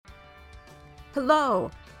Hello,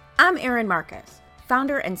 I'm Erin Marcus,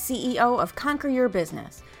 founder and CEO of Conquer Your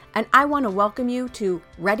Business, and I want to welcome you to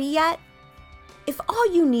Ready Yet? If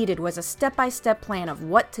all you needed was a step-by-step plan of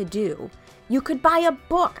what to do, you could buy a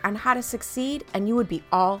book on how to succeed and you would be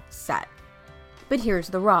all set. But here's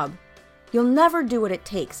the rub. You'll never do what it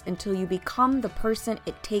takes until you become the person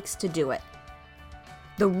it takes to do it.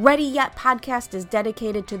 The Ready Yet podcast is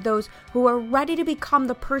dedicated to those who are ready to become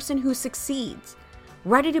the person who succeeds,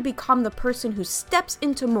 ready to become the person who steps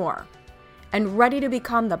into more, and ready to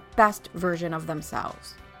become the best version of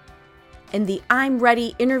themselves. In the I'm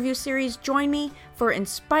Ready interview series, join me for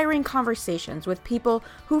inspiring conversations with people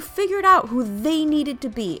who figured out who they needed to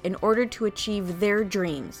be in order to achieve their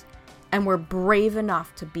dreams, and were brave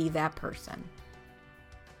enough to be that person.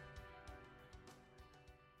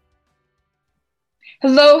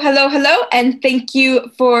 Hello, and thank you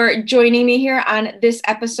for joining me here on this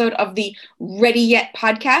episode of the Ready Yet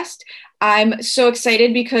podcast. I'm so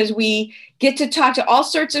excited because we get to talk to all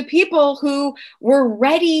sorts of people who were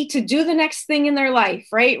ready to do the next thing in their life,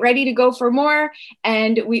 right? Ready to go for more.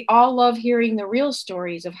 And we all love hearing the real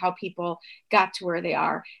stories of how people got to where they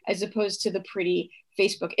are, as opposed to the pretty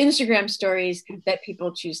Facebook, Instagram stories that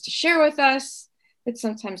people choose to share with us that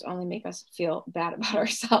sometimes only make us feel bad about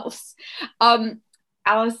ourselves.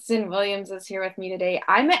 Allison Williams is here with me today.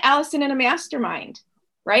 I met Allison in a mastermind,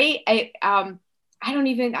 right? I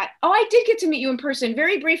did get to meet you in person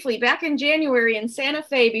very briefly back in January in Santa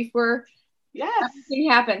Fe before everything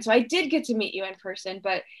happened. So I did get to meet you in person,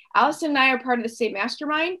 but Allison and I are part of the same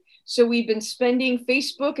mastermind. So we've been spending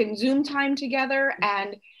Facebook and Zoom time together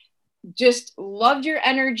and just loved your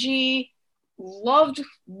energy, loved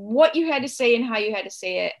what you had to say and how you had to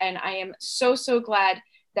say it. And I am so, so glad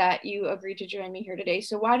that you agreed to join me here today.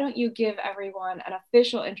 So why don't you give everyone an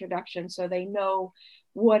official introduction so they know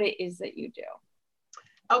what it is that you do?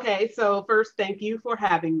 Okay, so first, thank you for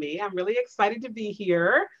having me. I'm really excited to be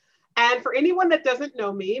here. And for anyone that doesn't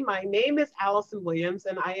know me, my name is Allison Williams,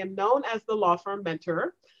 and I am known as the Law Firm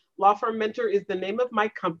Mentor. Law Firm Mentor is the name of my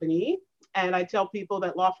company. And I tell people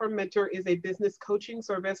that Law Firm Mentor is a business coaching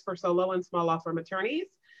service for solo and small law firm attorneys.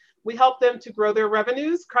 We help them to grow their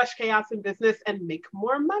revenues, crush chaos in business, and make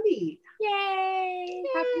more money. Yay!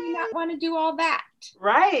 How can you not want to do all that?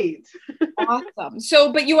 Right. Awesome.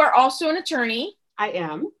 So, but you are also an attorney. I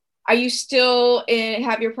am. Are you still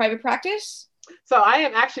have your private practice? So I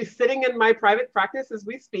am actually sitting in my private practice as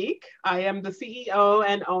we speak. I am the CEO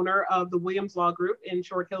and owner of the Williams Law Group in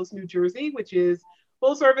Short Hills, New Jersey, which is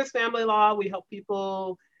full service family law. We help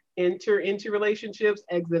people enter into relationships,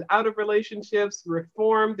 exit out of relationships,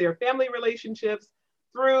 reform their family relationships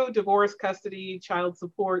through divorce, custody, child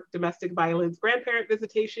support, domestic violence, grandparent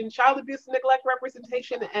visitation, child abuse and neglect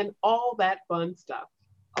representation, and all that fun stuff.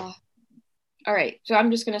 All right. So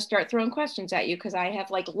I'm just going to start throwing questions at you because I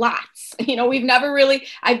have like lots.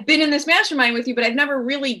 I've been in this mastermind with you, but I've never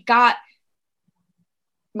really got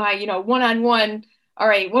my, one-on-one, all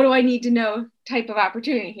right, what do I need to know type of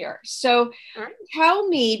opportunity here. So Tell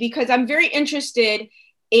me, because I'm very interested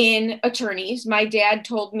in attorneys. My dad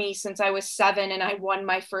told me since I was 7 and I won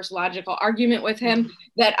my first logical argument with him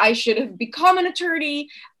that I should have become an attorney.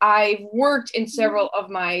 I've worked in several of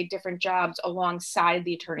my different jobs alongside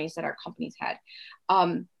the attorneys that our companies had.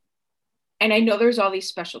 And I know there's all these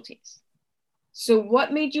specialties. So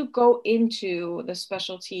what made you go into the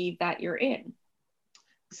specialty that you're in?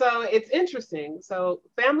 So it's interesting. So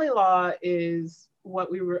family law is what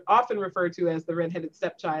we were often referred to as the redheaded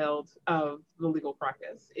stepchild of the legal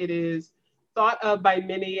practice. It is thought of by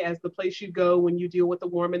many as the place you go when you deal with the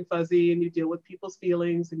warm and fuzzy and you deal with people's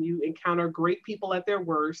feelings and you encounter great people at their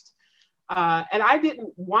worst. And I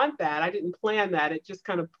didn't want that. I didn't plan that. It just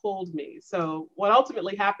kind of pulled me. So what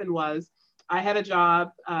ultimately happened was I had a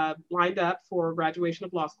job lined up for graduation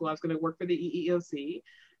of law school. I was going to work for the EEOC.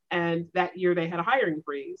 And that year they had a hiring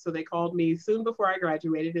freeze. So they called me soon before I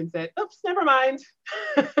graduated and said, oops, never mind.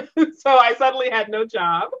 So I suddenly had no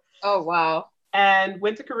job. Oh, wow. And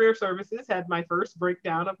went to career services, had my first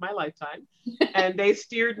breakdown of my lifetime. And they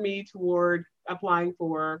steered me toward applying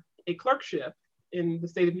for a clerkship in the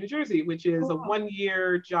state of New Jersey, which is a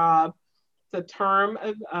 1-year job. It's a term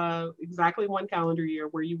of exactly 1 calendar year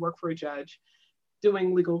where you work for a judge,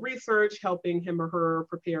 doing legal research, helping him or her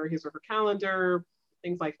prepare his or her calendar,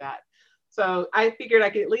 things like that. So I figured I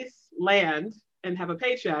could at least land and have a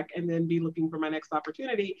paycheck and then be looking for my next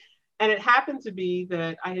opportunity. And it happened to be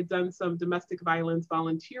that I had done some domestic violence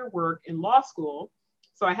volunteer work in law school.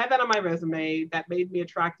 So I had that on my resume. That made me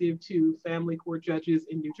attractive to family court judges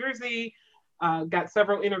in New Jersey. Got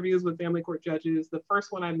several interviews with family court judges. The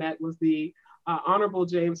first one I met was the Honorable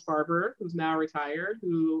James Farber, who's now retired,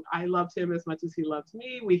 who I loved him as much as he loved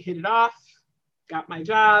me. We hit it off, got my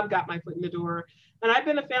job, got my foot in the door, and I've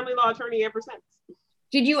been a family law attorney ever since.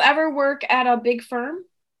 Did you ever work at a big firm?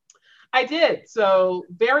 I did. So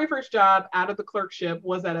very first job out of the clerkship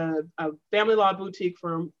was at a family law boutique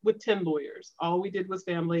firm with 10 lawyers. All we did was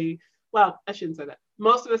family. Well, I shouldn't say that.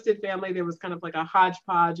 Most of us did family. There was kind of like a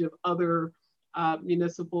hodgepodge of other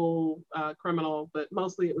municipal criminal, but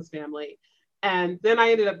mostly it was family. And then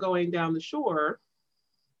I ended up going down the shore.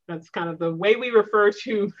 That's kind of the way we refer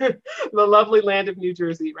to the lovely land of New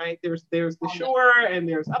Jersey, right? There's the shore, and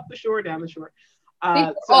there's up the shore, down the shore.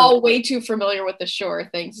 We're all way too familiar with the shore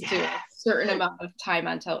thanks to a certain amount of time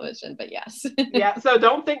on television, but yes. Yeah, so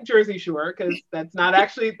don't think Jersey Shore, because that's not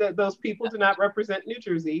actually, those people do not represent New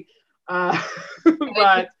Jersey. But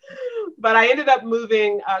I ended up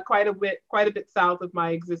moving quite a bit south of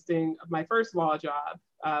my first law job,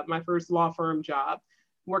 my first law firm job,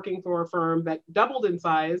 working for a firm that doubled in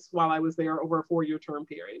size while I was there over a 4-year time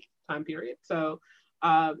period. So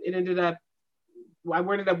I ended up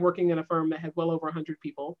working in a firm that had well over 100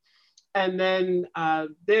 people, and then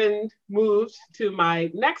moved to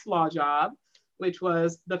my next law job, which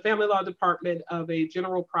was the family law department of a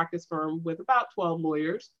general practice firm with about 12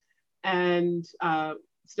 lawyers, and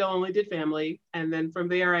still only did family. And then from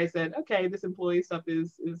there, I said, okay, this employee stuff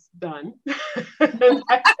is done, and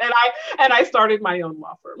I started my own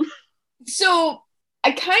law firm. So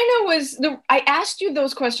I asked you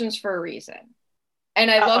those questions for a reason. And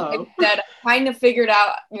I love that I kind of figured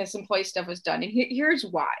out this employee stuff was done. And here's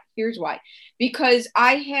why. Because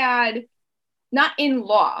I had, not in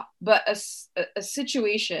law, but a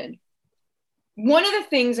situation. One of the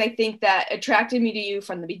things I think that attracted me to you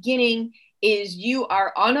from the beginning is you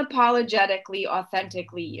are unapologetically,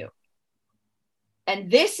 authentically you. And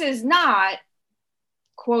this is not,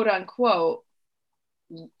 quote unquote,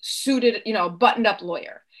 suited, buttoned up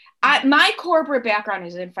lawyer. My corporate background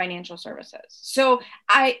is in financial services. So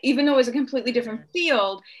even though it's a completely different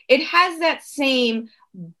field, it has that same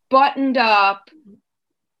buttoned up,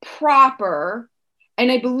 proper,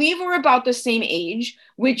 and I believe we're about the same age,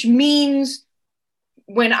 which means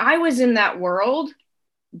when I was in that world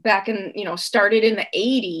back in, started in the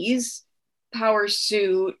 80s, power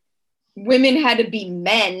suit, women had to be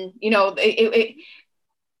men,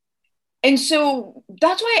 and so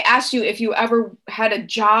that's why I asked you if you ever had a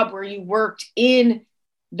job where you worked in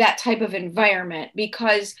that type of environment,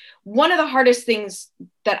 because one of the hardest things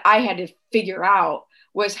that I had to figure out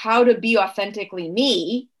was how to be authentically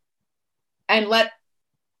me and let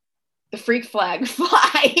the freak flag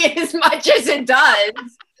fly as much as it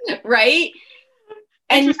does, right?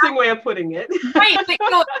 Interesting way of putting it. Right.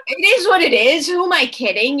 But, it is what it is. Who am I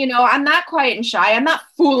kidding? I'm not quiet and shy. I'm not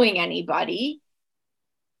fooling anybody.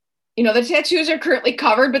 The tattoos are currently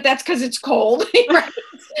covered, but that's because it's cold. Right?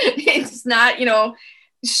 It's not,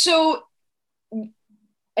 so,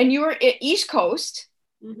 and you were at East Coast.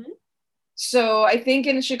 Mm-hmm. So I think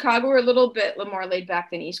in Chicago, we're a little bit more laid back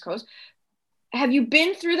than East Coast. Have you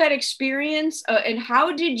been through that experience? And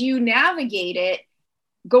how did you navigate it,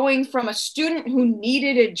 going from a student who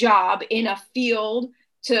needed a job in a field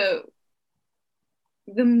to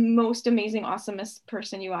the most amazing, awesomest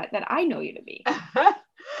person that I know you to be?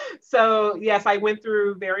 So yes, I went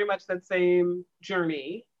through very much that same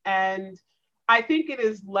journey. And I think it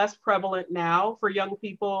is less prevalent now for young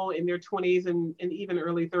people in their 20s and even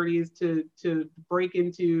early 30s to break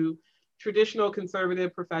into traditional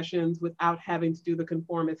conservative professions without having to do the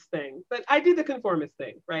conformist thing. But I did the conformist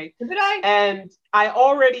thing, right? Did I? And I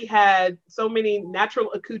already had so many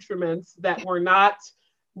natural accoutrements that were not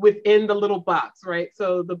within the little box, right?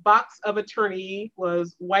 So the box of attorney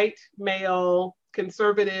was white, male,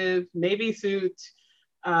 conservative, navy suit.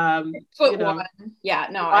 One. Yeah,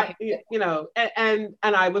 no. And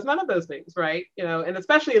I was none of those things, right? And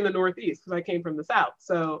especially in the Northeast, because I came from the South.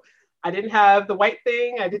 So I didn't have the white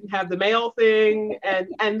thing, I didn't have the male thing,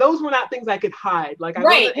 and those were not things I could hide. Like I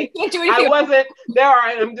wasn't.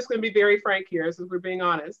 I'm just going to be very frank here, since we're being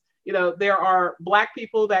honest. There are Black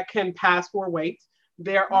people that can pass for white.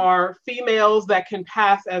 There are females that can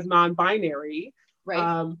pass as non-binary.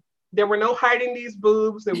 Right. There were no hiding these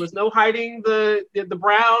boobs. There was no hiding the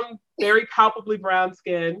brown, very palpably brown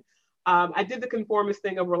skin. I did the conformist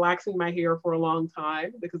thing of relaxing my hair for a long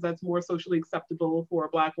time because that's more socially acceptable for a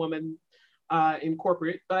Black woman in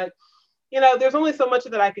corporate. But, there's only so much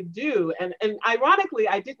that I could do. And ironically,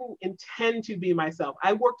 I didn't intend to be myself.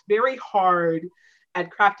 I worked very hard at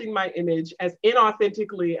crafting my image as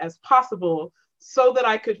inauthentically as possible so that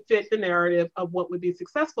I could fit the narrative of what would be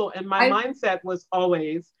successful. And my mindset was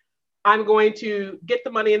always, I'm going to get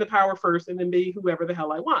the money and the power first and then be whoever the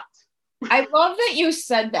hell I want. I love that you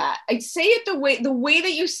said that. I say it the way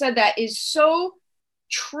that you said that is so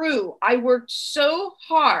true. I worked so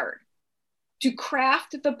hard to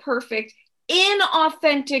craft the perfect,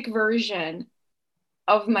 inauthentic version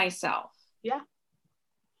of myself. Yeah.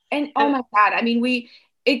 And oh my God, I mean,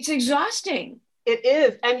 it's exhausting. It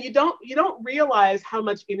is. And you don't realize how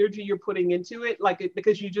much energy you're putting into it,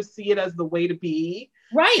 because you just see it as the way to be.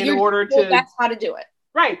 Right. That's how to do it.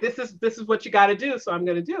 Right. This is what you got to do. So I'm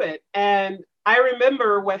going to do it. And I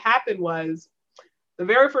remember what happened was the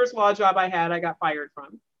very first law job I had, I got fired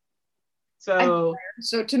from. So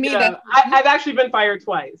to me, I've actually been fired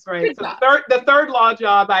twice. Right. So the third law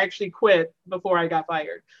job, I actually quit before I got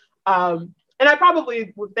fired. And I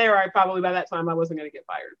probably by that time I wasn't going to get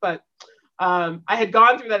fired, but I had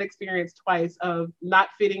gone through that experience twice of not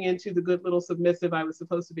fitting into the good little submissive I was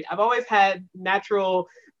supposed to be. I've always had natural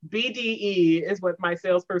BDE is what my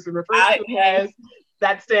salesperson refers to me as.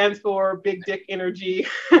 That stands for big dick energy.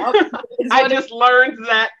 I just learned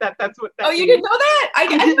that's what that means. You didn't know that? I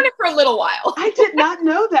did it for a little while. I did not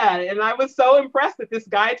know that. And I was so impressed that this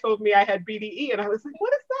guy told me I had BDE. And I was like,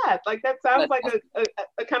 what is that? Like, that sounds like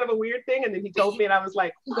a kind of a weird thing. And then he told me and I was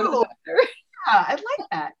like, oh, yeah, I like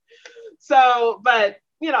that. So, but,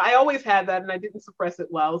 I always had that and I didn't suppress it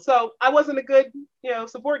well. So I wasn't a good,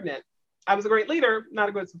 subordinate. I was a great leader, not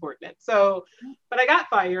a good subordinate. So, but I got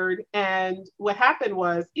fired. And what happened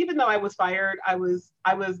was, even though I was fired, I was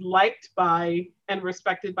liked by and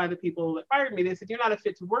respected by the people that fired me. They said, you're not a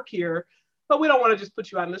fit to work here, but we don't want to just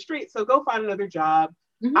put you out in the street. So go find another job.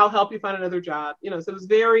 Mm-hmm. I'll help you find another job. So it was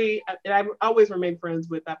and I always remained friends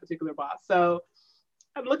with that particular boss. So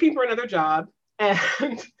I'm looking for another job. And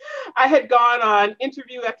I had gone on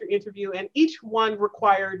interview after interview, and each one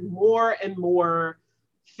required more and more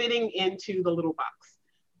fitting into the little box.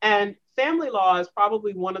 And family law is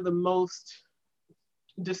probably one of the most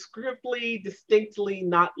distinctly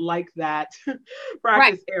not like that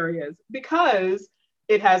practice areas, because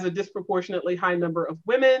it has a disproportionately high number of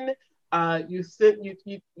women. You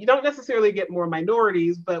don't necessarily get more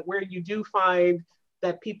minorities, but where you do find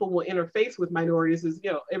that people will interface with minorities is,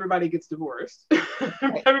 everybody gets divorced.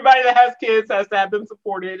 Everybody that has kids has to have them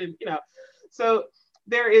supported. And, so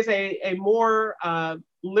there is a more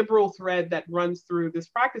liberal thread that runs through this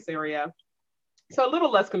practice area. So a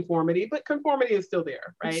little less conformity, but conformity is still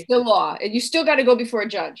there, right? It's still law, and you still got to go before a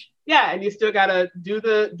judge. Yeah, and you still got to do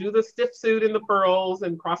the stiff suit and the pearls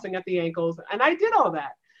and crossing at the ankles. And I did all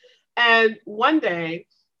that. And one day,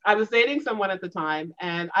 I was dating someone at the time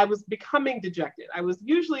and I was becoming dejected. I was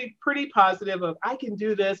usually pretty positive of I can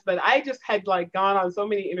do this, but I just had gone on so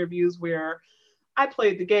many interviews where I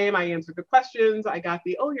played the game, I answered the questions, I got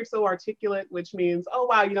the, oh, you're so articulate, which means, oh,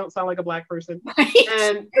 wow, you don't sound like a Black person. Right?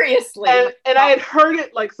 And seriously. And I had heard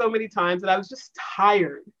it so many times and I was just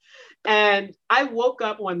tired. And I woke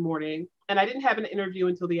up one morning and I didn't have an interview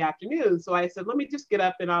until the afternoon. So I said, let me just get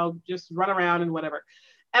up and I'll just run around and whatever.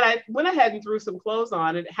 And I went ahead and threw some clothes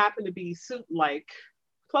on, and it happened to be suit-like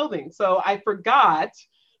clothing. So I forgot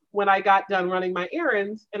when I got done running my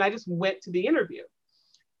errands, and I just went to the interview.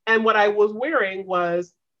 And what I was wearing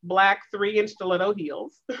was black 3-inch stiletto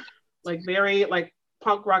heels, very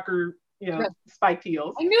punk rocker, spiked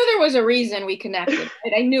heels. I knew there was a reason we connected,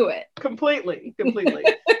 and I knew it. Completely.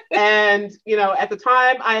 And, at the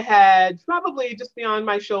time I had probably just beyond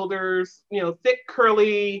my shoulders, thick,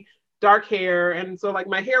 curly, dark hair. And so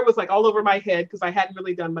my hair was all over my head because I hadn't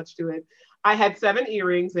really done much to it. I had 7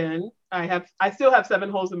 earrings in. I still have 7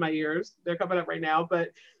 holes in my ears. They're coming up right now, but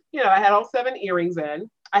I had all 7 earrings in.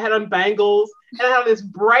 I had on bangles and I had this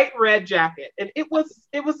bright red jacket. And it was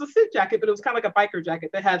a suit jacket, but it was kind of like a biker jacket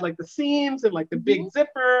that had the seams and the big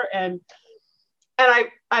zipper. And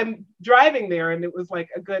I'm driving there, and it was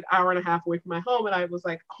a good hour and a half away from my home. And I was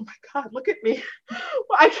like, oh my God, look at me.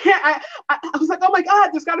 Well, I can't, I was like, oh my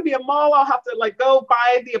God, there's gotta be a mall. I'll have to go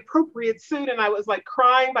buy the appropriate suit. And I was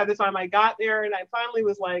crying by the time I got there. And I finally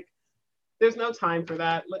was like, there's no time for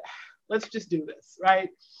that. Let's just do this, right?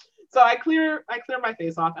 So I clear my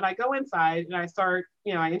face off and I go inside and I start,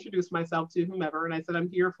 I introduce myself to whomever. And I said, I'm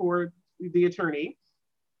here for the attorney.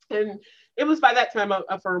 And it was by that time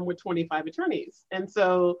a firm with 25 attorneys. And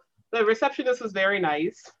so the receptionist was very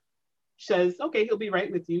nice. She says, okay, he'll be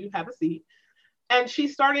right with you. Have a seat. And she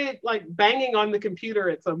started banging on the computer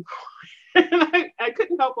at some point. And I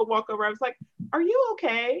couldn't help but walk over. I was like, are you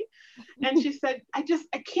okay? And she said, I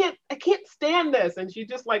can't stand this. And she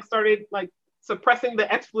just started suppressing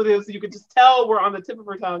the expletives. You could just tell were on the tip of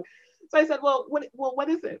her tongue. So I said, well, what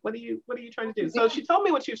is it? What are you trying to do? So she told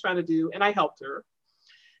me what she was trying to do, and I helped her.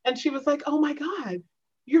 And she was like, oh my God,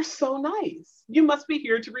 you're so nice. You must be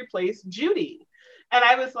here to replace Judy. And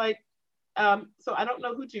I was like, so I don't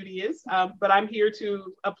know who Judy is, but I'm here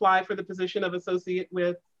to apply for the position of associate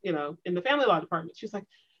with, in the family law department. She's like,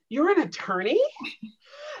 you're an attorney?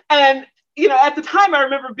 And, at the time I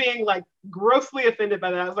remember being like grossly offended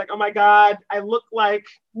by that. I was like, oh my God, I look like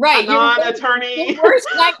a non-attorney. Your worst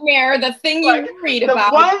nightmare, the thing like, you read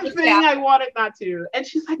about. The one thing I wanted not to. And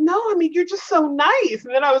she's like, no, I mean, you're just so nice.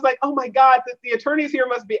 And then I was like, oh my God, the attorneys here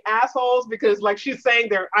must be assholes because like she's saying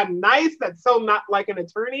I'm nice. That's so not like an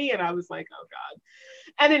attorney. And I was like, oh God.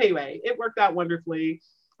 And anyway, it worked out wonderfully.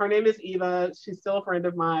 Her name is Eva. She's still a friend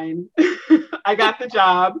of mine. I got the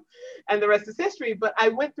job and the rest is history. But I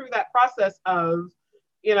went through that process of,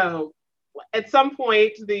 at some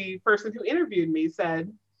point, the person who interviewed me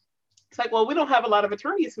said, it's like, well, we don't have a lot of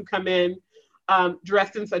attorneys who come in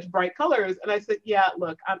dressed in such bright colors. And I said, yeah,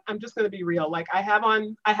 look, I'm just going to be real. Like I have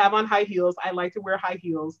on high heels. I like to wear high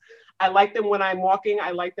heels. I like them when I'm walking. I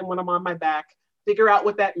like them when I'm on my back. Figure out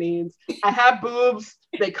what that means. I have boobs.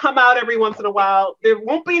 They come out every once in a while. There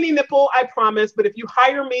won't be any nipple, I promise. But if you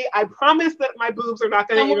hire me, I promise that my boobs are not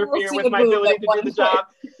going to interfere with my ability to do the job.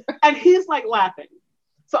 And he's like laughing.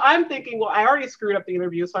 So I'm thinking, well, I already screwed up the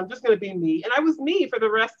interview, so I'm just going to be me. And I was me for the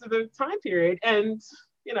rest of the time period. And,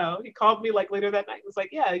 he called me like later that night. He was like,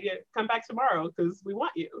 yeah, come back tomorrow because we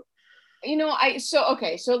want you.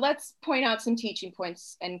 So let's point out some teaching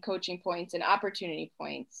points and coaching points and opportunity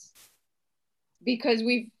points. Because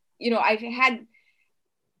I've had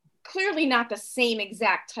clearly not the same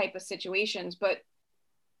exact type of situations, but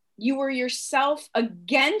you were yourself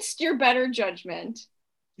against your better judgment.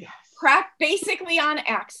 Yes. Basically on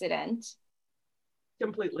accident.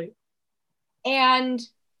 Completely. And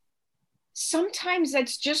sometimes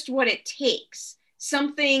that's just what it takes.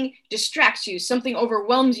 Something distracts you, something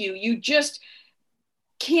overwhelms you. You just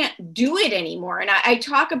can't do it anymore. And I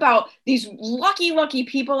talk about these lucky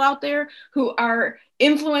people out there who are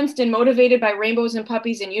influenced and motivated by rainbows and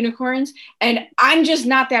puppies and unicorns. And I'm just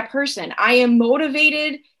not that person. I am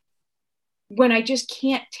motivated when I just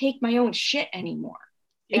can't take my own shit anymore.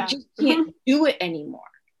 Yeah. I just can't do it anymore.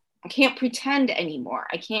 I can't pretend anymore.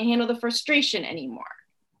 I can't handle the frustration anymore.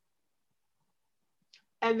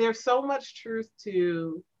 And there's so much truth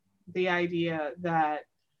to the idea that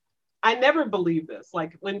I never believed this.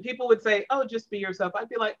 Like when people would say, oh, just be yourself, I'd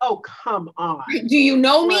be like, oh, come on. Do you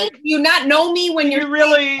know me? Do you not know me when you're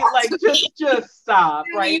really like, just stop,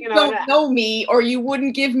 right? You don't know me or you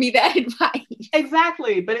wouldn't give me that advice.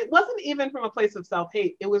 Exactly. But it wasn't even from a place of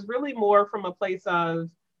self-hate. It was really more from a place of,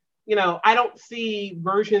 I don't see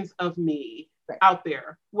versions of me out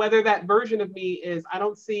there. Whether that version of me is, I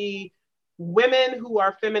don't see women who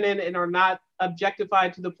are feminine and are not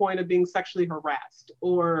objectified to the point of being sexually harassed,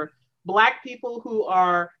 or Black people who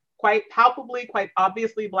are quite palpably, quite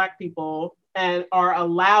obviously Black people and are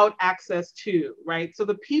allowed access to, right? So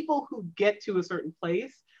the people who get to a certain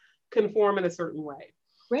place conform in a certain way.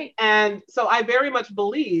 Right. And so I very much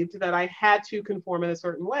believed that I had to conform in a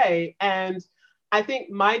certain way. And I think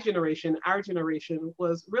my generation, our generation,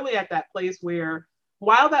 was really at that place where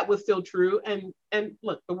while that was still true, and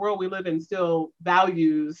look, the world we live in still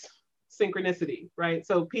values synchronicity, right?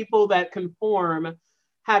 So people that conform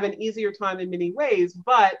have an easier time in many ways,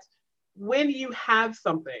 but when you have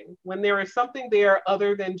something, when there is something there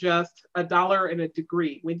other than just a dollar and a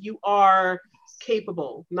degree, when you are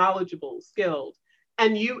capable, knowledgeable, skilled,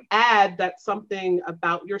 and you add that something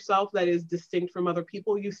about yourself that is distinct from other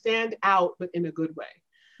people, you stand out, but in a good way.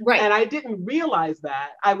 Right. And I didn't realize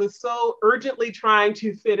that. I was so urgently trying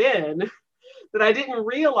to fit in that I didn't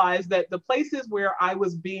realize that the places where I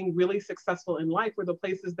was being really successful in life were the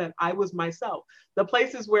places that I was myself. The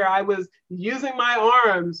places where I was using my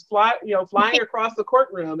arms, flying across the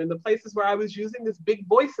courtroom, and the places where I was using this big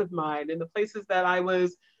voice of mine, and the places that I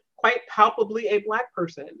was quite palpably a Black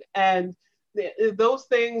person. And those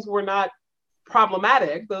things were not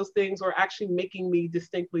problematic. Those things were actually making me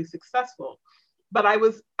distinctly successful. But I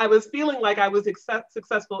was feeling like I was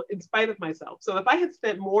successful in spite of myself. So if I had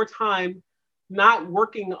spent more time not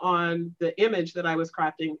working on the image that I was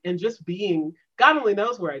crafting and just being, God only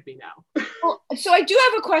knows where I'd be now. Well, so I do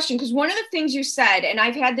have a question, because one of the things you said, and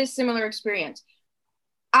I've had this similar experience,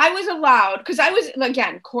 I was allowed, because I was,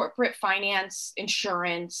 again, corporate finance,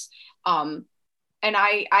 insurance, and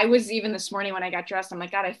I was even this morning when I got dressed, I'm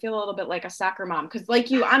like, God, I feel a little bit like a soccer mom. Because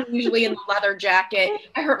like you, I'm usually in the leather jacket.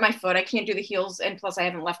 I hurt my foot. I can't do the heels. And plus I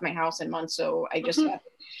haven't left my house in months. So I just,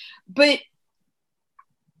 but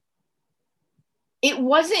it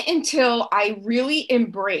wasn't until I really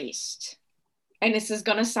embraced, and this is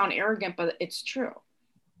going to sound arrogant, but it's true,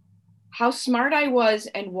 how smart I was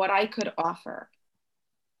and what I could offer.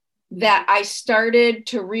 that I started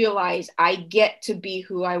to realize I get to be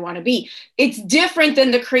who I want to be. It's different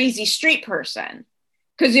than the crazy street person.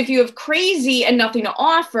 Because if you have crazy and nothing to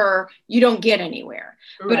offer, you don't get anywhere.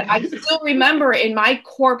 Right. But I still remember in my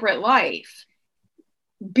corporate life,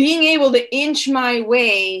 being able to inch my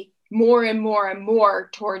way more and more and more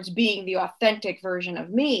towards being the authentic version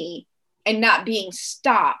of me and not being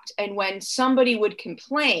stopped. And when somebody would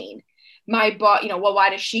complain, my boss, well,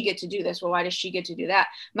 why does she get to do this? Well, why does she get to do that?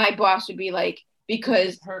 My boss would be like,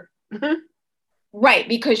 because her, right.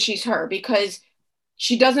 Because she's her, because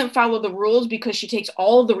she doesn't follow the rules, because she takes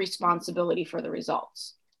all the responsibility for the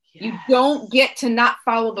results. Yes. You don't get to not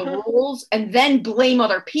follow the rules and then blame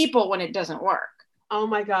other people when it doesn't work. Oh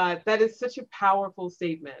my God, that is such a powerful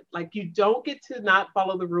statement. Like, you don't get to not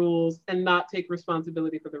follow the rules and not take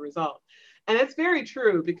responsibility for the result. And it's very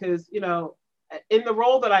true because, in the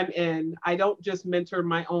role that I'm in, I don't just mentor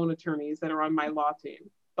my own attorneys that are on my law team,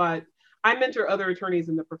 but I mentor other attorneys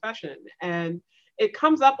in the profession. And it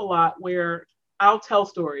comes up a lot where I'll tell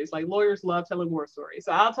stories, like lawyers love telling war stories.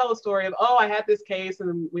 So I'll tell a story of, I had this case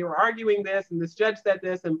and we were arguing this and this judge said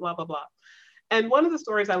this and blah, blah, blah. And one of the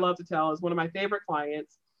stories I love to tell is one of my favorite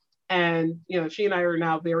clients. And, she and I are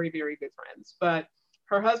now very, very good friends, but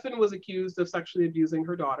her husband was accused of sexually abusing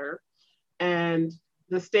her daughter. And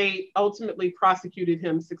the state ultimately prosecuted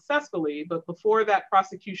him successfully. But before that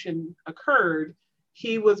prosecution occurred,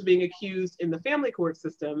 he was being accused in the family court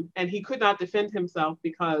system and he could not defend himself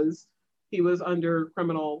because he was under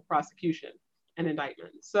criminal prosecution and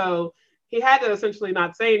indictment. So he had to essentially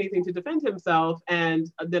not say anything to defend himself. And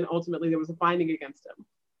then ultimately there was a finding against him.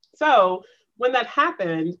 So when that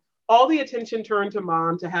happened, all the attention turned to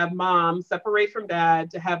mom, to have mom separate from dad,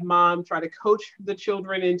 to have mom try to coach the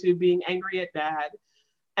children into being angry at dad.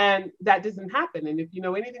 And that doesn't happen. And if you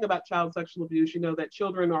know anything about child sexual abuse, you know that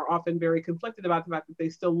children are often very conflicted about the fact that they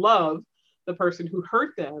still love the person who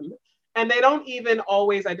hurt them. And they don't even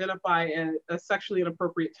always identify a sexually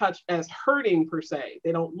inappropriate touch as hurting per se.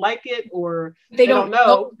 They don't like it, or they don't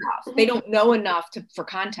know enough. They don't know enough for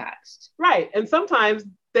context. Right. And sometimes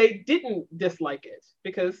they didn't dislike it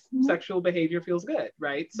because sexual behavior feels good,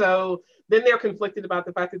 right? So then they're conflicted about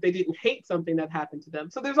the fact that they didn't hate something that happened to them.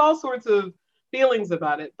 So there's all sorts of feelings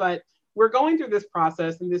about it. But we're going through this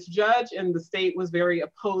process, and this judge in the state was very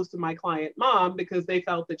opposed to my client mom because they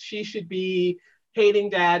felt that she should be hating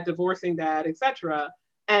dad, divorcing dad, etc.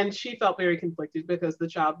 And she felt very conflicted because the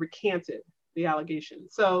child recanted the allegation.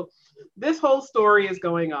 So this whole story is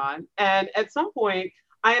going on. And at some point,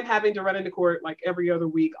 I am having to run into court like every other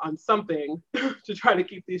week on something to try to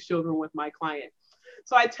keep these children with my client.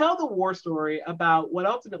 So I tell the war story about what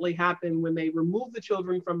ultimately happened when they removed the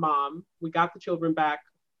children from mom. We got the children back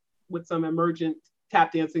with some emergent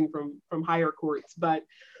tap dancing from higher courts. But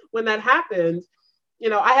when that happened,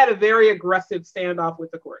 I had a very aggressive standoff with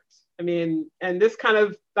the courts. I mean, and this kind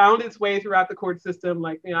of found its way throughout the court system.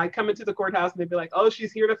 Like, I'd come into the courthouse and they'd be like, oh,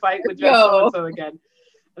 she's here to fight with Judge so-and-so again.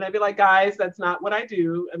 And I'd be like, guys, that's not what I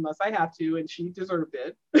do unless I have to. And she deserved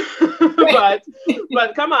it.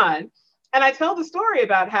 but come on. And I tell the story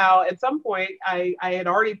about how at some point I had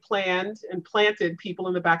already planned and planted people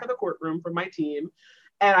in the back of the courtroom for my team.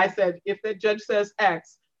 And I said, if the judge says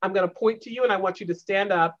X, I'm going to point to you and I want you to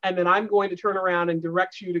stand up. And then I'm going to turn around and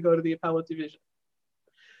direct you to go to the appellate division.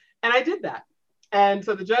 And I did that. And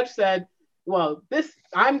so the judge said, well,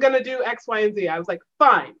 I'm going to do X, Y, and Z. I was like,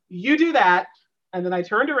 fine, you do that. And then I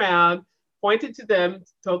turned around, pointed to them,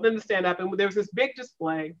 told them to stand up. And there was this big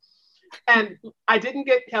display. And I didn't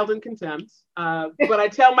get held in contempt. But I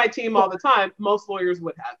tell my team all the time, most lawyers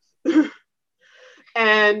would have.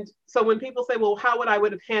 And so when people say, well, how would I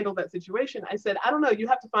have handled that situation? I said, I don't know. You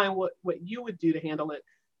have to find what you would do to handle it.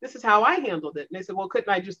 This is how I handled it. And they said, well, couldn't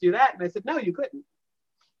I just do that? And I said, no, you couldn't.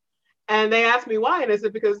 And they asked me why. And I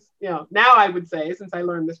said, because, now I would say, since I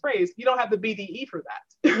learned this phrase, you don't have the BDE for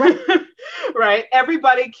that. Right. Right.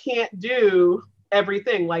 Everybody can't do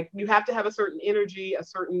everything. Like, you have to have a certain energy, a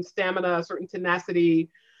certain stamina, a certain tenacity.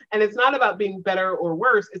 And it's not about being better or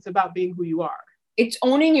worse. It's about being who you are. It's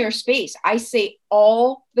owning your space. I say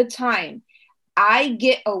all the time, I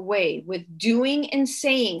get away with doing and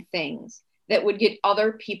saying things that would get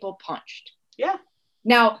other people punched. Yeah.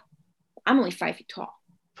 Now, I'm only 5 feet tall.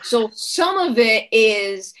 So some of it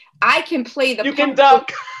is I can play the You can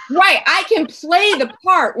duck. Right. I can play the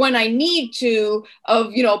part when I need to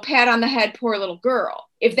of, pat on the head, poor little girl,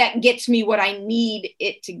 if that gets me what I need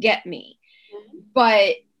it to get me. Mm-hmm.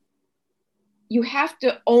 But you have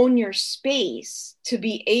to own your space to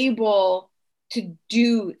be able to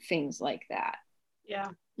do things like that. Yeah.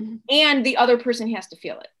 And the other person has to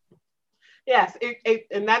feel it. Yes.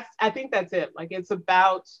 And I think that's it. Like, it's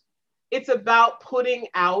about it's about putting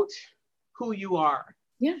out who you are.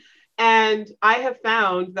 Yeah. And I have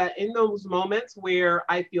found that in those moments where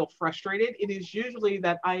I feel frustrated, it is usually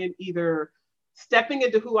that I am either stepping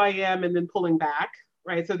into who I am and then pulling back,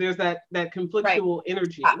 right? So there's that conflictual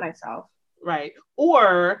energy. Stop myself. Right.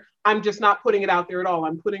 Or I'm just not putting it out there at all.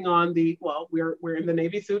 I'm putting on we're in the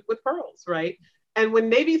Navy suit with pearls, right? And when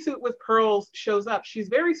Navy suit with pearls shows up, she's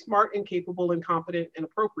very smart and capable and competent and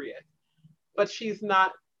appropriate, but she's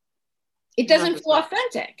not. It doesn't feel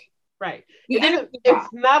authentic. Right. It's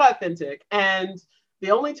not authentic. And the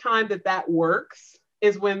only time that works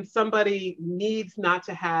is when somebody needs not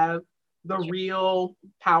to have the real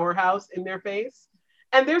powerhouse in their face.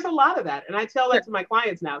 And there's a lot of that. And I tell that to my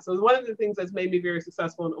clients now. So one of the things that's made me very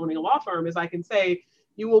successful in owning a law firm is I can say,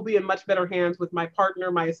 you will be in much better hands with my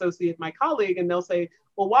partner, my associate, my colleague. And they'll say,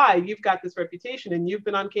 well, why? You've got this reputation and you've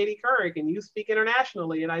been on Katie Couric and you speak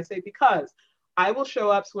internationally. And I say, because I will show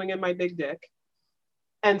up swinging my big dick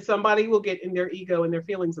and somebody will get in their ego and their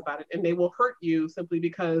feelings about it. And they will hurt you simply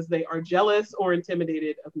because they are jealous or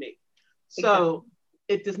intimidated of me. Exactly. So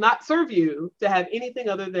it does not serve you to have anything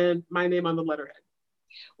other than my name on the letterhead.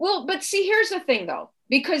 Well, but see, here's the thing though,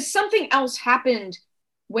 because something else happened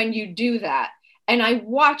when you do that. And I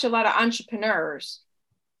watch a lot of entrepreneurs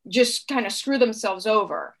just kind of screw themselves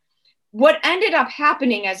over. What ended up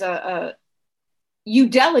happening as you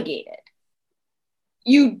delegated.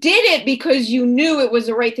 You did it because you knew it was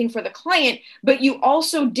the right thing for the client, but you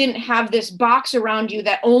also didn't have this box around you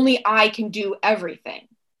that only I can do everything.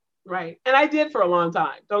 Right. And I did for a long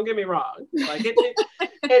time. Don't get me wrong. Like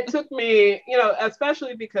it took me,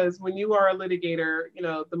 especially because when you are a litigator,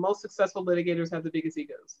 the most successful litigators have the biggest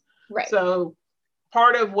egos. Right. So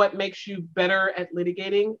part of what makes you better at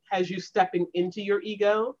litigating has you stepping into your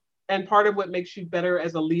ego. And part of what makes you better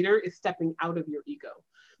as a leader is stepping out of your ego.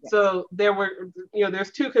 Yeah. So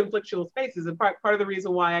there's two conflictual spaces. And part of the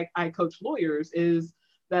reason why I coach lawyers is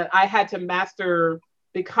that I had to master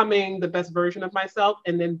becoming the best version of myself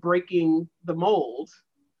and then breaking the mold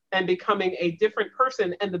and becoming a different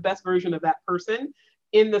person and the best version of that person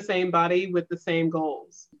in the same body with the same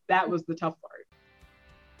goals. That was the tough part.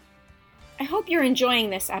 I hope you're enjoying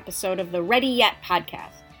this episode of the Ready Yet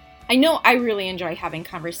podcast. I know I really enjoy having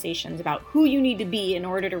conversations about who you need to be in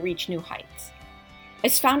order to reach new heights.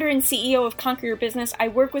 As founder and CEO of Conquer Your Business, I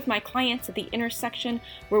work with my clients at the intersection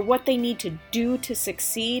where what they need to do to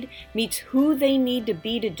succeed meets who they need to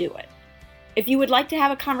be to do it. If you would like to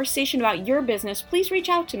have a conversation about your business, please reach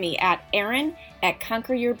out to me at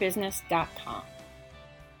erin@conqueryourbusiness.com.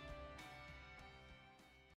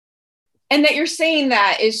 And that you're saying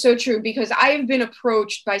that is so true because I have been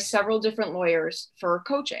approached by several different lawyers for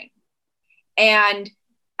coaching. And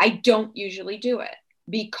I don't usually do it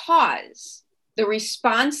because the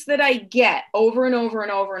response that I get over and over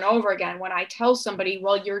and over and over again when I tell somebody,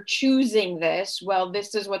 well, you're choosing this, well,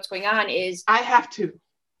 this is what's going on is I have to.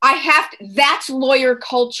 That's lawyer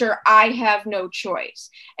culture. I have no choice.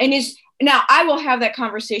 And now I will have that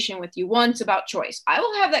conversation with you once about choice. I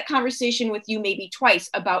will have that conversation with you maybe twice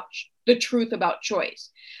about the truth about choice.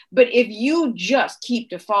 But if you just keep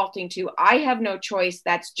defaulting to, I have no choice,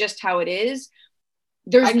 that's just how it is.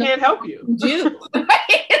 I can't help you. There's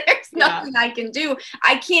nothing I can do.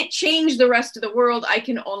 I can't change the rest of the world. I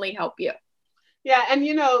can only help you. Yeah. And,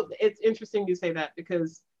 it's interesting you say that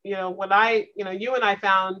because, when you and I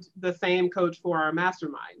found the same coach for our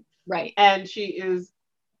mastermind. Right. And she is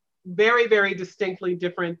very, very distinctly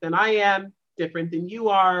different than I am, different than you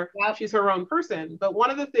are. Yep. She's her own person. But one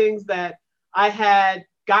of the things that I had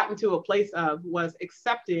gotten to a place of was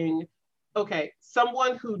accepting, okay,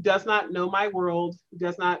 someone who does not know my world, who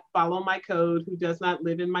does not follow my code, who does not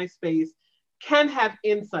live in my space, can have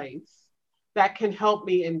insights that can help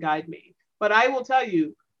me and guide me. But I will tell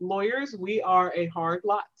you, lawyers, we are a hard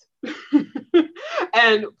lot.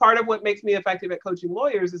 And part of what makes me effective at coaching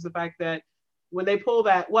lawyers is the fact that when they pull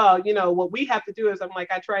that, well, what we have to do is, I'm like,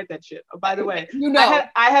 I tried that shit. Oh, by the way,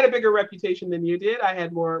 I had a bigger reputation than you did. I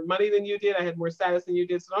had more money than you did. I had more status than you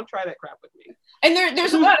did. So don't try that crap with me. And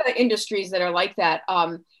there's a lot of industries that are like that.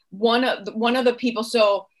 One of the people,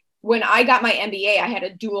 so when I got my MBA, I had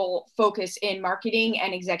a dual focus in marketing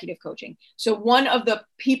and executive coaching. So one of the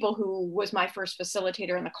people who was my first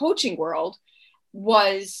facilitator in the coaching world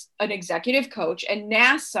was an executive coach, and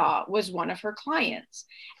NASA was one of her clients.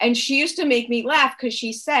 And she used to make me laugh because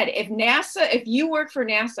she said, if you work for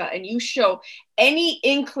NASA and you show any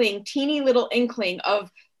teeny little inkling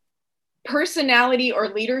of personality or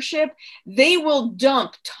leadership, they will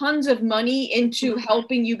dump tons of money into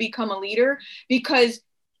helping you become a leader because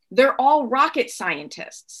they're all rocket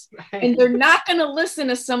scientists. Right. And they're not going to listen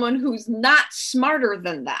to someone who's not smarter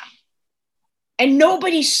than them. and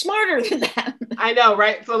nobody's smarter than them. I know,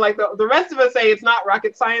 right? So like the rest of us say it's not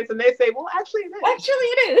rocket science, and they say, well, actually it is. Actually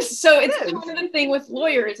it is. So it's kind of the thing with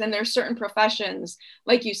lawyers, and there's certain professions,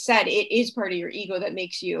 like you said, it is part of your ego that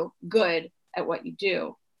makes you good at what you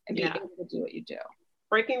do and being able to do what you do.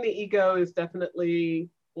 Breaking the ego is definitely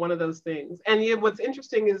one of those things. And what's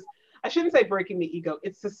interesting is, I shouldn't say breaking the ego,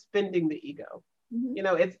 it's suspending the ego.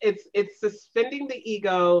 It's suspending the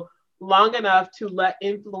ego long enough to let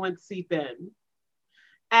influence seep in.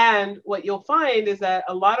 And what you'll find is that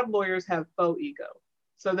a lot of lawyers have faux ego.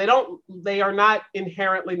 So they are not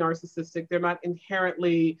inherently narcissistic. They're not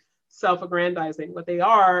inherently self-aggrandizing. What they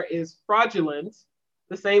are is fraudulent,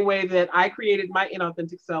 the same way that I created my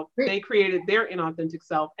inauthentic self, they created their inauthentic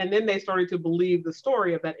self, and then they started to believe the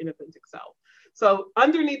story of that inauthentic self. So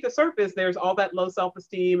underneath the surface, there's all that low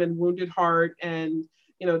self-esteem and wounded heart and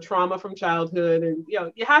trauma from childhood, and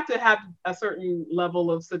you have to have a certain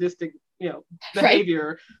level of sadistic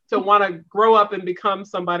behavior to want to grow up and become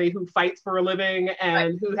somebody who fights for a living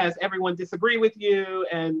and who has everyone disagree with you,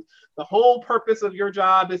 and the whole purpose of your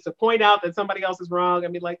job is to point out that somebody else is wrong. I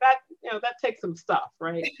mean, like that, that takes some stuff,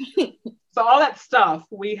 right? So all that stuff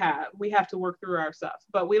we have to work through ourselves,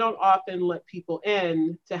 but we don't often let people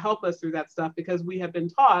in to help us through that stuff, because we have been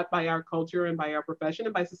taught by our culture and by our profession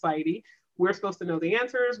and by society, we're supposed to know the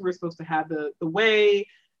answers, we're supposed to have the way,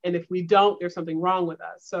 and if we don't, there's something wrong with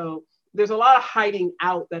us. So there's a lot of hiding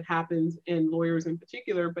out that happens in lawyers in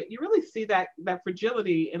particular, but you really see that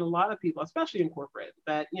fragility in a lot of people, especially in corporate,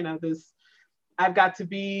 that, this, I've got to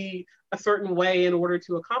be a certain way in order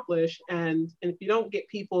to accomplish. And if you don't get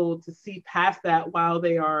people to see past that while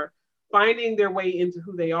they are finding their way into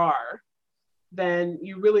who they are, then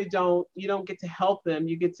you really don't get to help them.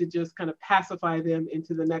 You get to just kind of pacify them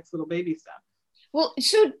into the next little baby step. Well,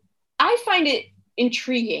 so I find it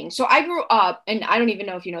intriguing. So I grew up, and I don't even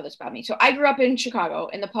know if you know this about me. So I grew up in Chicago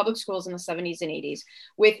in the public schools in the 70s and 80s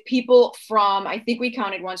with people from, I think we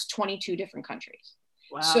counted once, 22 different countries.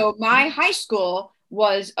 Wow. So my high school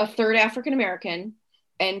was a third African American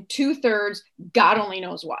and 2/3 God only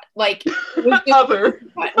knows what. Like it was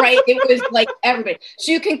right? It was like everybody.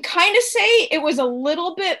 So you can kind of say it was a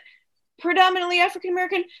little bit predominantly African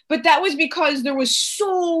American, but that was because there was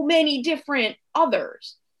so many different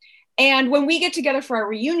others. And when we get together for our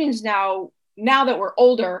reunions now that we're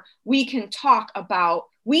older, we can talk about,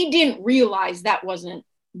 we didn't realize that wasn't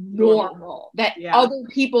normal, that other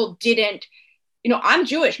people didn't, I'm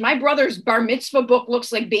Jewish. My brother's bar mitzvah book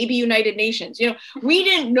looks like Baby United Nations. We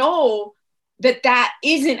didn't know that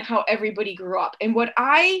isn't how everybody grew up. And what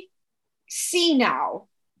I see now,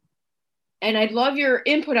 and I'd love your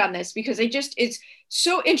input on this, because it's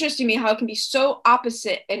so interesting to me how it can be so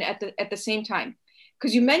opposite and at the same time.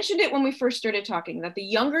 Because you mentioned it when we first started talking, that the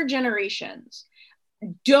younger generations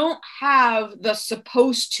don't have the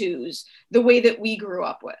supposed tos the way that we grew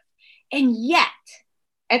up with. And yet,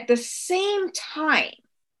 at the same time,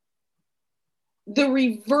 the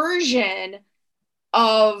reversion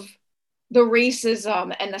of the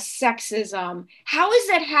racism and the sexism, how is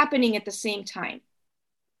that happening at the same time?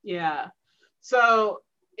 Yeah. So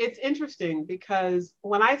it's interesting, because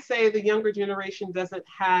when I say the younger generation doesn't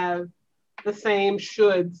have the same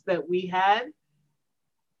shoulds that we had,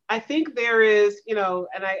 I think there is, and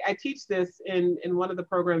I teach this in one of the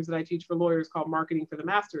programs that I teach for lawyers called Marketing for the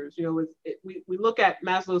Masters. We look at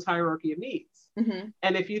Maslow's hierarchy of needs. Mm-hmm.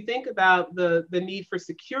 And if you think about the need for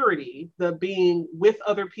security, the being with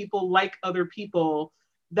other people, like other people,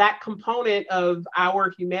 that component of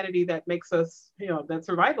our humanity that makes us, that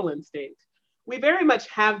survival instinct, we very much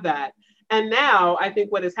have that. And now I think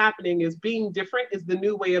what is happening is being different is the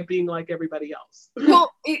new way of being like everybody else. Well,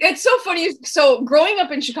 it's so funny. So growing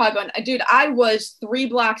up in Chicago, and dude, I was 3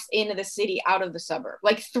 blocks into the city out of the suburb,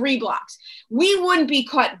 like 3 blocks. We wouldn't be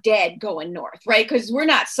caught dead going north, right? Because we're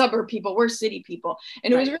not suburb people, we're city people.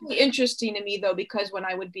 And it was really interesting to me though, because when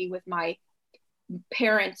I would be with my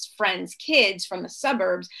parents' friends' kids from the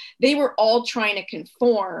suburbs, they were all trying to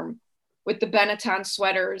conform with the Benetton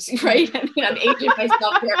sweaters, right? I mean, I'm aging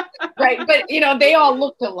myself here, right? But, they all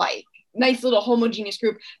looked alike. Nice little homogeneous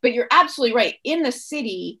group. But you're absolutely right. In the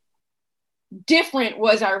city, different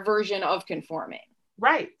was our version of conforming.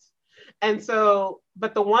 Right. And so,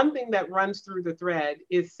 but the one thing that runs through the thread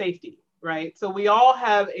is safety, right? So we all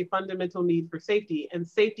have a fundamental need for safety, and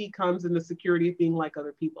safety comes in the security of being like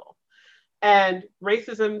other people. And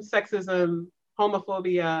racism, sexism,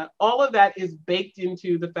 homophobia, all of that is baked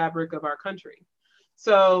into the fabric of our country.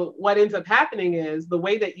 So what ends up happening is the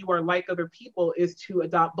way that you are like other people is to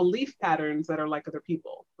adopt belief patterns that are like other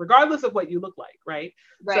people, regardless of what you look like, right?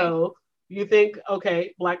 So You think,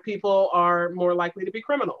 okay, Black people are more likely to be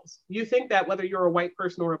criminals. You think that whether you're a white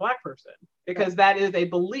person or a Black person, because that is a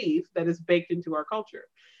belief that is baked into our culture.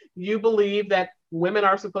 You believe that women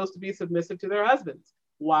are supposed to be submissive to their husbands.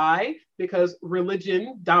 Why? Because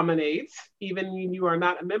religion dominates. Even when you are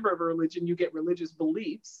not a member of a religion, you get religious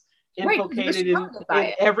beliefs inculcated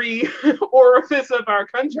in every orifice of our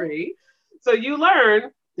country. So you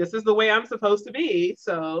learn, this is the way I'm supposed to be.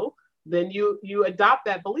 So then you adopt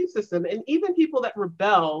that belief system. And even people that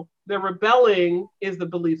rebel, their rebelling is the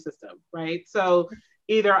belief system, right? So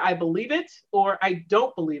either I believe it or I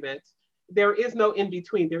don't believe it. There is no in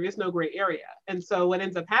between. There is no gray area. And so what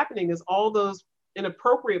ends up happening is all those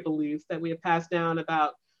inappropriate beliefs that we have passed down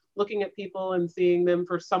about looking at people and seeing them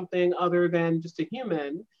for something other than just a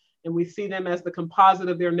human, and we see them as the composite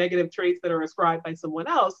of their negative traits that are ascribed by someone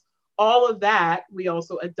else, all of that we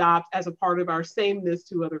also adopt as a part of our sameness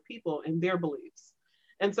to other people and their beliefs.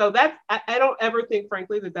 And so that's, I don't ever think,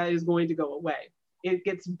 frankly, that is going to go away. It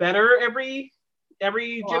gets better every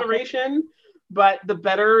generation, but the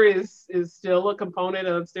better is still a component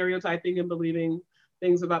of stereotyping and believing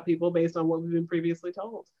things about people based on what we've been previously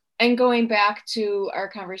told. And going back to our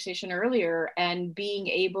conversation earlier and being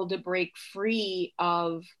able to break free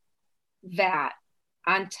of that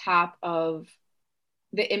on top of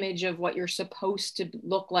the image of what you're supposed to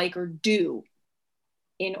look like or do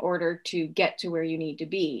in order to get to where you need to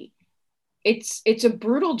be. It's a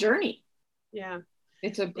brutal journey. Yeah.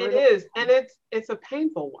 It is. And it's a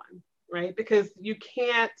painful one, right? Because you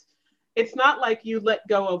can't, it's not like you let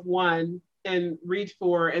go of one and reach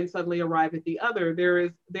for and suddenly arrive at the other.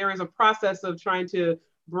 There is a process of trying to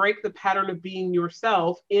break the pattern of being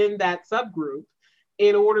yourself in that subgroup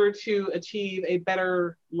in order to achieve a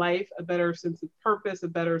better life, a better sense of purpose, a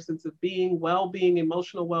better sense of being, well-being,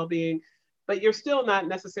 emotional well-being, but you're still not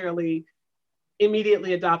necessarily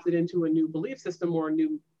immediately adopted into a new belief system or a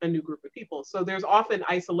new group of people. So there's often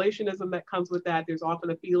isolationism that comes with that. There's often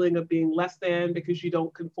a feeling of being less than because you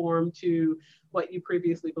don't conform to what you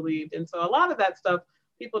previously believed. And so a lot of that stuff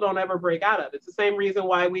people don't ever break out of. It's the same reason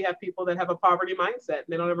why we have people that have a poverty mindset and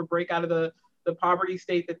they don't ever break out of the poverty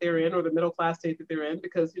state that they're in or the middle class state that they're in,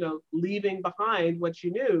 because, leaving behind what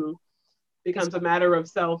you knew becomes a matter of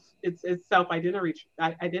it's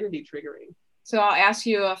self-identity triggering. So I'll ask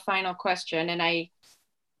you a final question, and I'm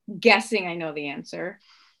guessing I know the answer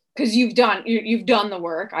because you've done the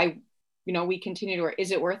work. We continue to work.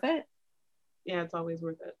 Is it worth it? Yeah, it's always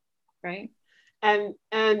worth it. Right. And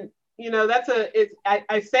I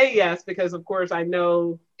say yes because of course I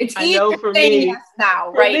know for me yes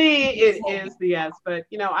now, right? For me it is the yes, but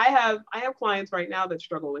I have clients right now that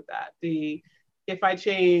struggle with that. If I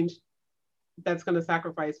change, that's going to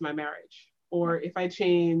sacrifice my marriage. Or if I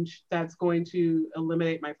change, that's going to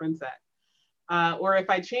eliminate my friend set. Or if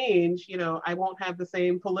I change, I won't have the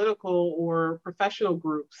same political or professional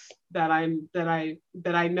groups that I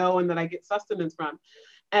know and that I get sustenance from.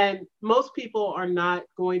 And most people are not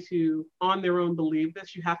going to, on their own, believe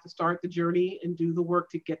this. You have to start the journey and do the work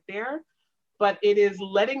to get there. But it is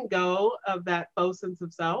letting go of that faux sense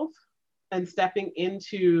of self and stepping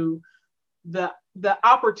into the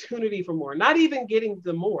opportunity for more, not even getting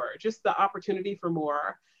the more, just the opportunity for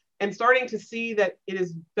more, and starting to see that it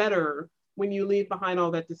is better when you leave behind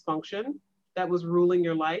all that dysfunction that was ruling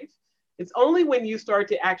your life. It's only when you start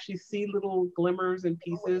to actually see little glimmers and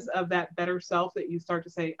pieces of that better self that you start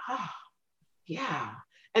to say, yeah.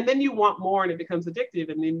 And then you want more and it becomes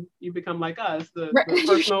addictive. And then you become like us, the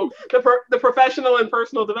professional and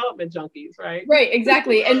personal development junkies, right? Right,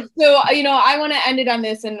 exactly. And so, I want to end it on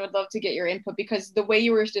this and would love to get your input because the way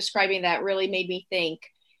you were describing that really made me think.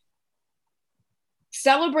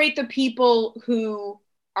 Celebrate the people who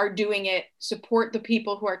are doing it, support the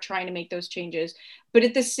people who are trying to make those changes, but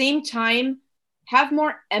at the same time, have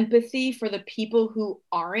more empathy for the people who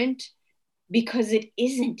aren't, because it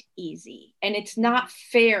isn't easy and it's not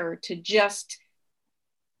fair to just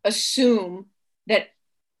assume that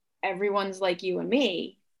everyone's like you and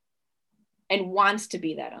me and wants to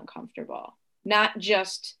be that uncomfortable. Not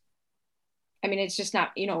just, it's just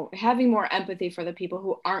not, having more empathy for the people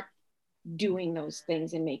who aren't doing those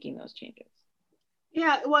things and making those changes.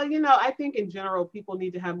 Yeah, well, I think in general, people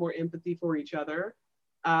need to have more empathy for each other.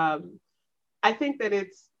 I think that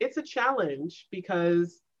it's a challenge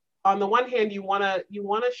because on the one hand, you want to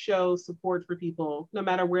show support for people no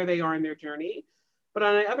matter where they are in their journey. But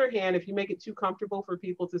on the other hand, if you make it too comfortable for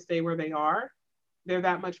people to stay where they are, they're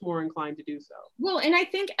that much more inclined to do so. Well, and I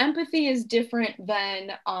think empathy is different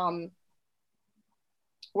than, how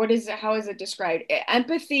is it described?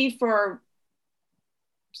 Empathy for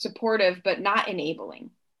supportive, but not enabling.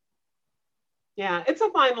 Yeah, it's a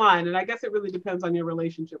fine line. And I guess it really depends on your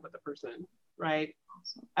relationship with the person, right?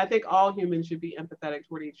 Awesome. I think all humans should be empathetic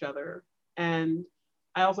toward each other. And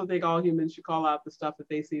I also think all humans should call out the stuff that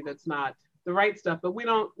they see that's not the right stuff, but we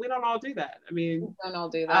don't all do that. I mean, we don't all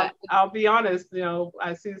do that. I'll be honest, you know,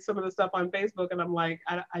 I see some of the stuff on Facebook and I'm like,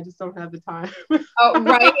 I just don't have the time. Oh,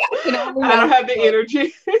 right. I don't have the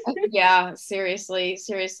energy. Yeah, seriously.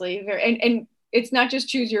 And it's not just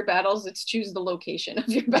choose your battles, it's choose the location of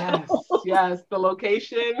your battles. Yes, the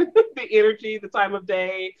location, the energy, the time of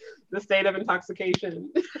day, the state of intoxication,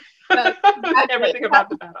 everything about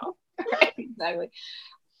the battle. Right, exactly.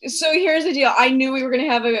 So here's the deal. I knew we were going to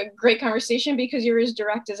have a great conversation because you're as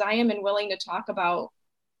direct as I am and willing to talk about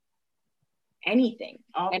anything.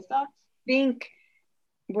 All the stuff. I think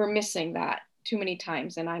we're missing that too many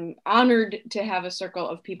times. And I'm honored to have a circle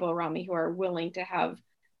of people around me who are willing to have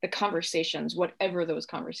the conversations, whatever those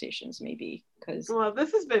conversations may be. Well,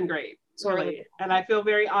 this has been great. Really. And I feel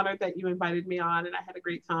very honored that you invited me on and I had a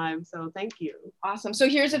great time. So thank you. Awesome. So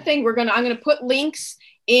here's the thing. I'm going to put links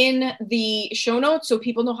in the show notes so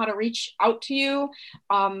people know how to reach out to you.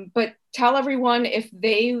 But tell everyone if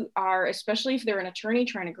they are, especially if they're an attorney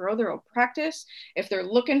trying to grow their own practice, if they're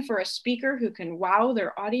looking for a speaker who can wow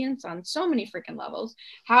their audience on so many freaking levels,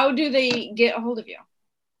 how do they get a hold of you?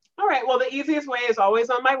 All right. Well, the easiest way is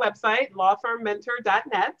always on my website,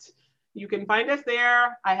 lawfirmmentor.net. You can find us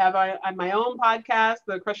there. I have my own podcast,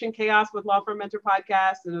 the Crushing Chaos with Law Firm Mentor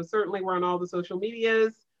podcast. And certainly we're on all the social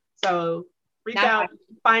medias. So reach out,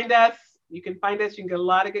 find us. You can find us. You can get a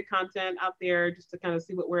lot of good content out there just to kind of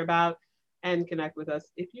see what we're about and connect with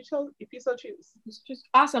us if you so choose. It's just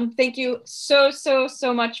awesome. Thank you so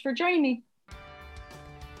much for joining me.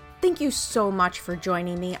 Thank you so much for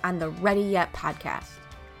joining me on the Ready Yet podcast.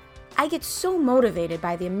 I get so motivated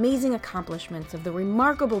by the amazing accomplishments of the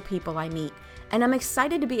remarkable people I meet, and I'm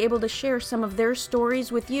excited to be able to share some of their stories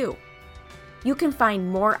with you. You can find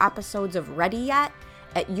more episodes of Ready Yet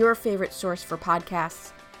at your favorite source for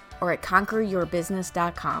podcasts or at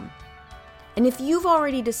conqueryourbusiness.com. And if you've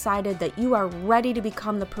already decided that you are ready to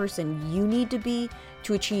become the person you need to be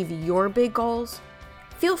to achieve your big goals,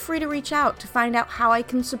 feel free to reach out to find out how I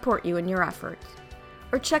can support you in your efforts.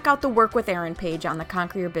 Or check out the Work with Erin page on the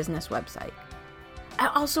Conquer Your Business website. I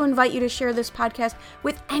also invite you to share this podcast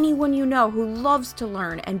with anyone you know who loves to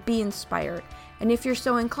learn and be inspired. And if you're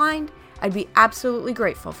so inclined, I'd be absolutely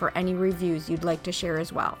grateful for any reviews you'd like to share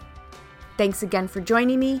as well. Thanks again for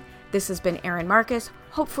joining me. This has been Erin Marcus,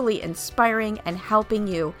 hopefully inspiring and helping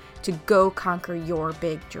you to go conquer your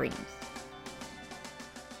big dreams.